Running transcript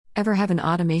Ever have an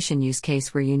automation use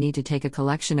case where you need to take a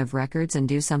collection of records and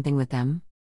do something with them?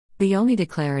 The only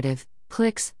declarative,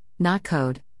 clicks, not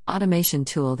code, automation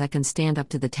tool that can stand up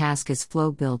to the task is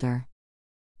Flow Builder.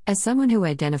 As someone who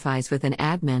identifies with an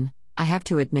admin, I have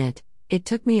to admit, it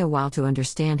took me a while to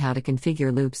understand how to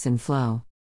configure loops in Flow.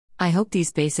 I hope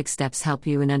these basic steps help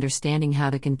you in understanding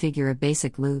how to configure a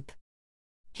basic loop.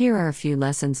 Here are a few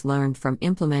lessons learned from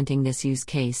implementing this use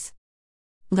case.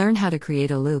 Learn how to create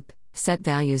a loop, set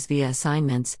values via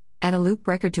assignments, add a loop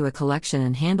record to a collection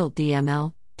and handle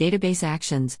DML, database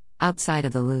actions, outside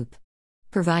of the loop.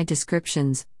 Provide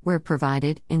descriptions, where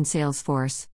provided, in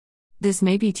Salesforce. This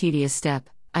may be a tedious step,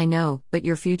 I know, but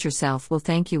your future self will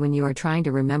thank you when you are trying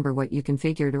to remember what you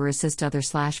configured or assist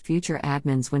other/future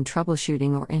admins when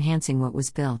troubleshooting or enhancing what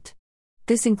was built.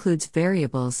 This includes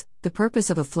variables, the purpose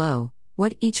of a flow,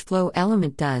 what each flow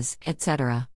element does,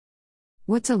 etc.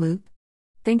 What's a loop?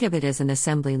 Think of it as an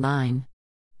assembly line.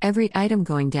 Every item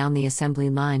going down the assembly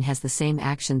line has the same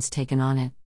actions taken on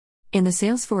it. In the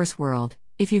Salesforce world,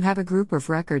 if you have a group of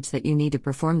records that you need to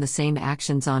perform the same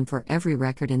actions on, for every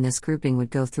record in this grouping would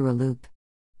go through a loop.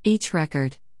 Each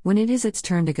record, when it is its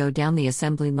turn to go down the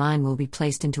assembly line, will be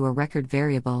placed into a record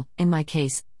variable, in my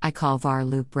case, I call var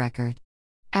loop record.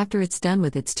 After it's done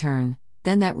with its turn,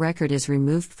 then that record is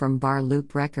removed from var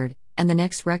loop record, and the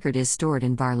next record is stored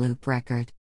in var loop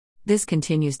record. This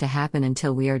continues to happen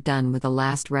until we are done with the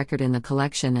last record in the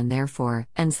collection and therefore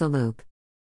ends the loop.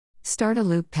 Start a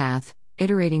loop path,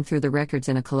 iterating through the records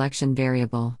in a collection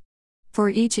variable. For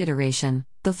each iteration,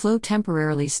 the flow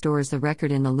temporarily stores the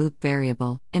record in the loop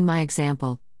variable, in my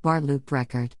example, var loop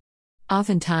record.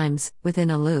 Oftentimes, within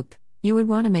a loop, you would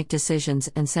want to make decisions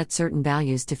and set certain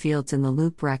values to fields in the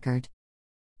loop record.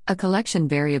 A collection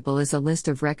variable is a list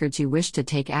of records you wish to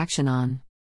take action on.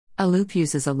 A loop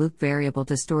uses a loop variable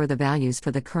to store the values for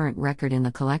the current record in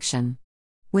the collection.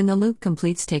 When the loop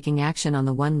completes taking action on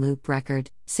the one loop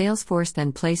record, Salesforce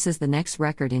then places the next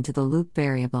record into the loop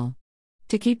variable.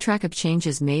 To keep track of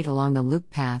changes made along the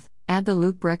loop path, add the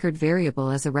loop record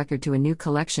variable as a record to a new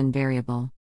collection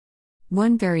variable.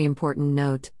 One very important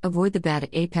note: avoid the bad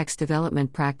Apex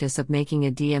development practice of making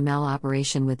a DML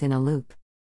operation within a loop.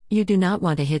 You do not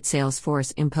want to hit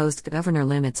Salesforce imposed governor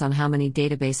limits on how many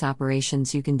database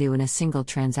operations you can do in a single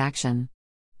transaction.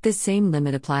 This same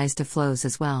limit applies to flows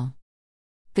as well.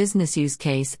 Business use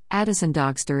case: Addison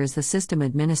Dogster is the system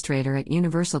administrator at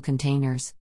Universal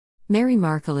Containers. Mary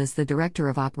Markle is the director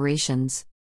of operations.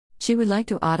 She would like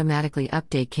to automatically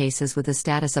update cases with a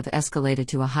status of escalated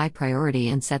to a high priority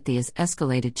and set the as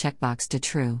escalated checkbox to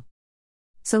true.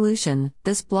 Solution: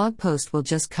 this blog post will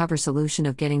just cover solution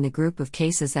of getting the group of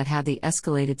cases that have the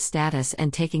escalated status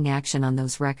and taking action on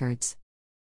those records.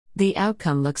 The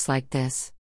outcome looks like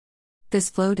this. This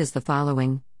flow does the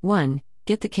following: 1.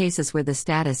 Get the cases where the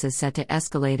status is set to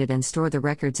escalated and store the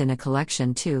records in a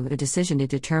collection. 2. A decision to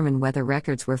determine whether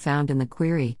records were found in the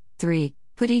query. 3.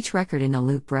 Put each record in a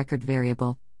loop record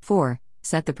variable. 4.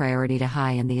 Set the priority to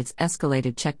high and the its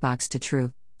escalated checkbox to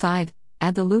true. 5.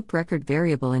 Add the loop record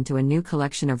variable into a new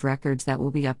collection of records that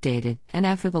will be updated, and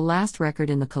after the last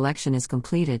record in the collection is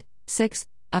completed. 6.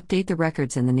 Update the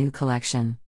records in the new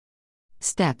collection.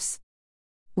 Steps.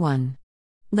 1.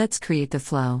 Let's create the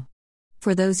flow.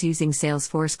 For those using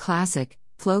Salesforce Classic,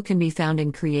 flow can be found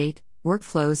in Create,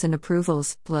 Workflows and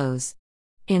Approvals, Flows.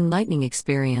 In Lightning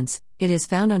Experience, it is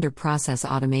found under Process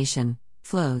Automation,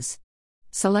 Flows.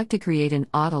 Select to create an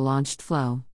auto-launched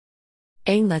flow.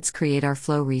 Let's create our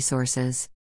flow resources.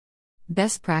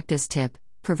 Best practice tip: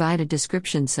 provide a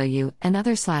description so you and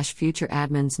other/future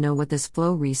admins know what this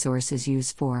flow resource is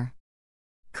used for.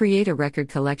 Create a record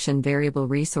collection variable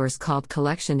resource called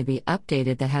collection to be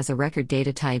updated that has a record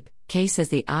data type, case as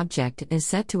the object, and is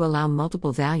set to allow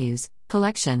multiple values,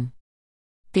 collection.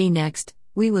 Next,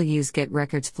 we will use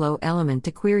getRecords flow element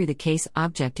to query the case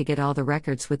object to get all the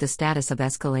records with the status of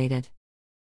escalated.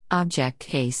 Object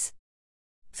case.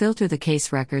 Filter the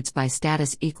case records by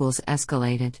status equals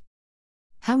escalated.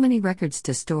 How many records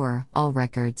to store? All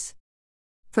records.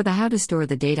 For the how to store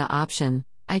the data option,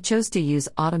 I chose to use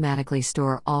automatically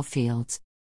store all fields.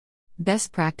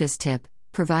 Best practice tip: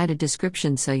 provide a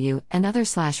description so you and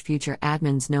other/future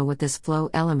admins know what this flow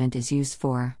element is used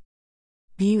for.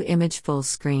 View image full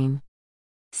screen.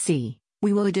 C.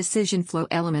 We will a decision flow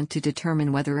element to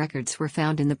determine whether records were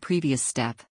found in the previous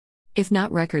step. If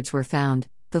not records were found,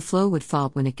 the flow would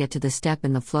fault when it get to the step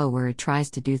in the flow where it tries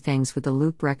to do things with the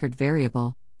loop record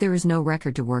variable. There is no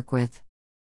record to work with.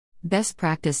 Best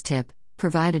practice tip: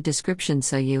 provide a description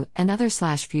so you and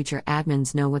other/future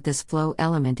admins know what this flow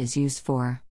element is used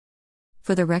for.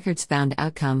 For the records found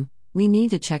outcome, we need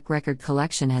to check record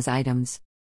collection has items.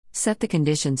 Set the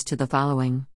conditions to the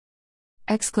following.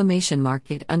 Exclamation mark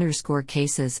get underscore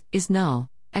cases is null,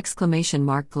 exclamation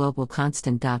mark global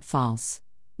constant dot false.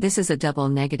 This is a double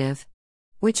negative,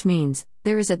 which means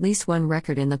there is at least one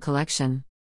record in the collection.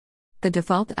 The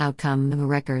default outcome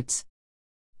records.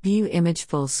 View image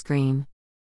full screen.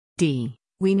 D.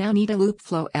 We now need a loop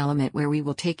flow element where we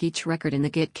will take each record in the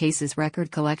get cases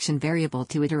record collection variable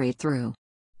to iterate through.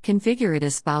 Configure it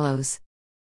as follows.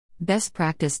 Best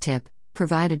practice tip: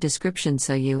 provide a description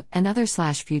so you and other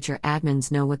 /future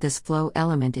admins know what this flow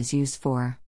element is used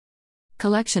for.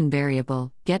 Collection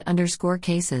variable get underscore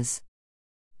cases.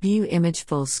 View image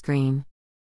full screen.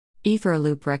 For a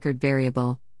loop record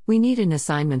variable, we need an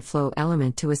assignment flow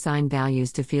element to assign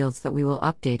values to fields that we will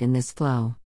update in this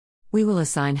flow. We will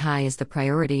assign high as the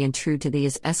priority and true to the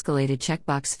as escalated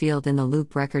checkbox field in the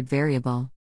loop record variable.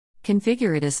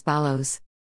 Configure it as follows.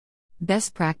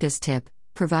 Best practice tip: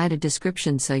 provide a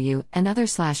description so you and other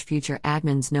 /future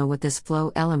admins know what this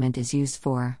flow element is used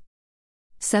for.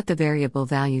 Set the variable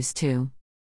values to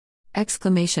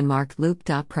exclamation mark loop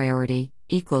dot priority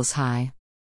equals high,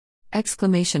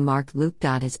 exclamation mark loop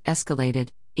dot is escalated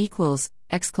equals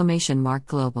exclamation mark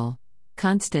global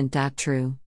constant dot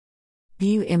true.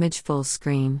 View image full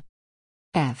screen.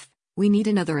 F. We need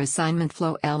another assignment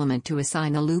flow element to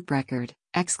assign a loop record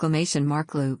exclamation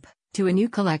mark loop to a new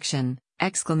collection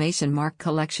exclamation mark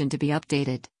collection to be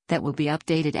updated, that will be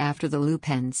updated after the loop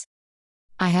ends.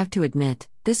 I have to admit,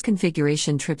 this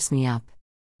configuration trips me up.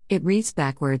 It reads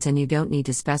backwards and you don't need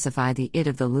to specify the id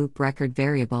of the loop record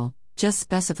variable, just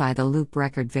specify the loop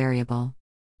record variable.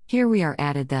 Here we are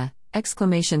added the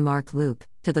exclamation mark loop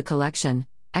to the collection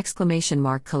exclamation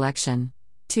mark collection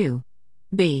to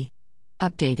be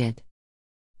updated.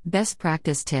 Best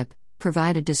practice tip: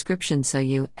 provide a description so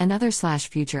you and other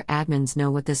 /future admins know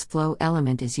what this flow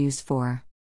element is used for.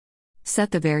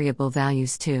 Set the variable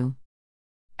values to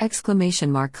exclamation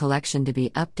mark collection to be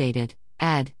updated,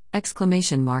 add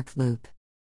exclamation mark loop.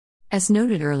 As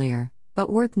noted earlier, but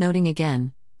worth noting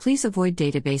again, please avoid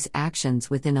database actions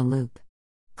within a loop.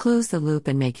 Close the loop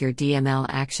and make your DML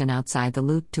action outside the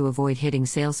loop to avoid hitting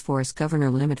Salesforce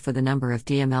governor limit for the number of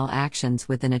DML actions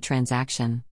within a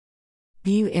transaction.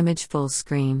 View image full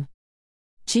screen.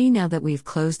 Now that we've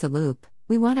closed the loop,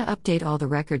 we want to update all the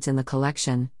records in the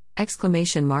collection,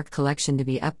 exclamation mark collection to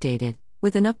be updated,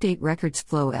 with an update records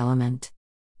flow element.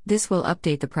 This will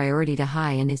update the priority to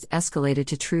high and is escalated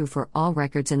to true for all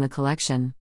records in the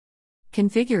collection.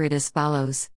 Configure it as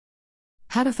follows.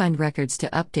 How to find records to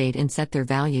update and set their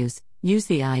values: use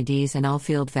the IDs and all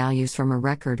field values from a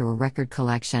record or record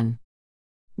collection.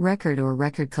 Record or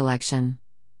record collection.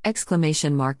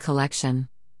 Exclamation mark collection.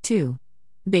 To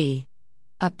be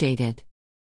updated.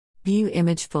 View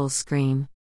image full screen.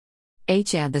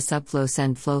 Add the subflow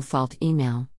send flow fault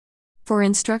email. For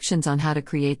instructions on how to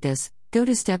create this, go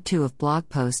to step 2 of blog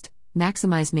post,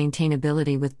 maximize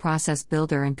maintainability with process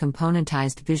builder and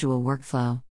componentized visual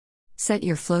workflow. Set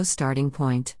your flow starting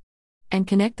point. And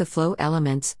connect the flow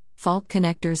elements, fault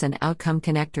connectors and outcome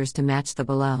connectors to match the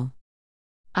below.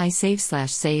 I save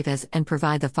as and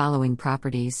provide the following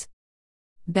properties.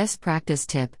 Best practice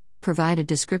tip: provide a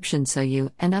description so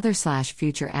you and other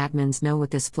 /future admins know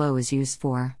what this flow is used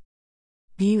for.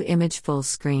 View image full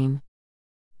screen.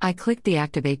 I click the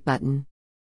activate button.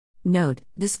 Note,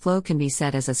 this flow can be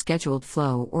set as a scheduled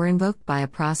flow or invoked by a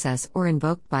process or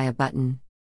invoked by a button.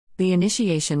 The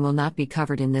initiation will not be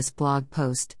covered in this blog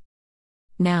post.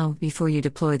 Now, before you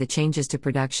deploy the changes to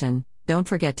production, don't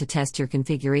forget to test your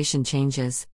configuration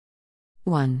changes.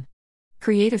 1.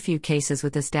 Create a few cases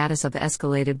with the status of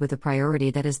escalated with a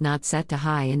priority that is not set to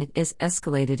high and it is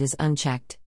escalated is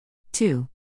unchecked. 2.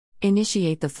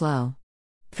 Initiate the flow.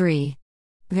 3.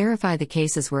 Verify the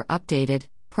cases were updated,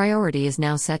 priority is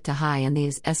now set to high and the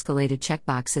is escalated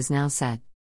checkbox is now set.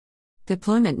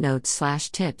 Deployment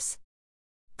notes/tips.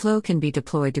 Flow can be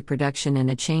deployed to production in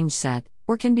a change set,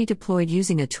 or can be deployed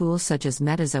using a tool such as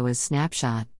Metazoa's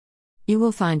Snapshot. You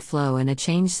will find flow and a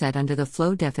change set under the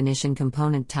flow definition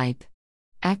component type.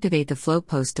 Activate the flow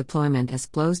post-deployment as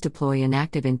flows deploy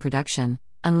inactive in production,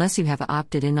 unless you have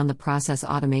opted in on the process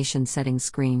automation settings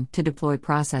screen to deploy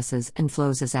processes and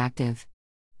flows as active.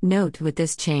 Note, with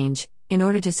this change, in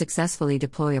order to successfully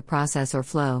deploy a process or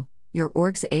flow, your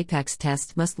org's Apex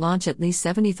test must launch at least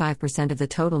 75% of the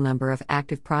total number of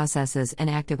active processes and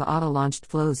active auto-launched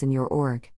flows in your org.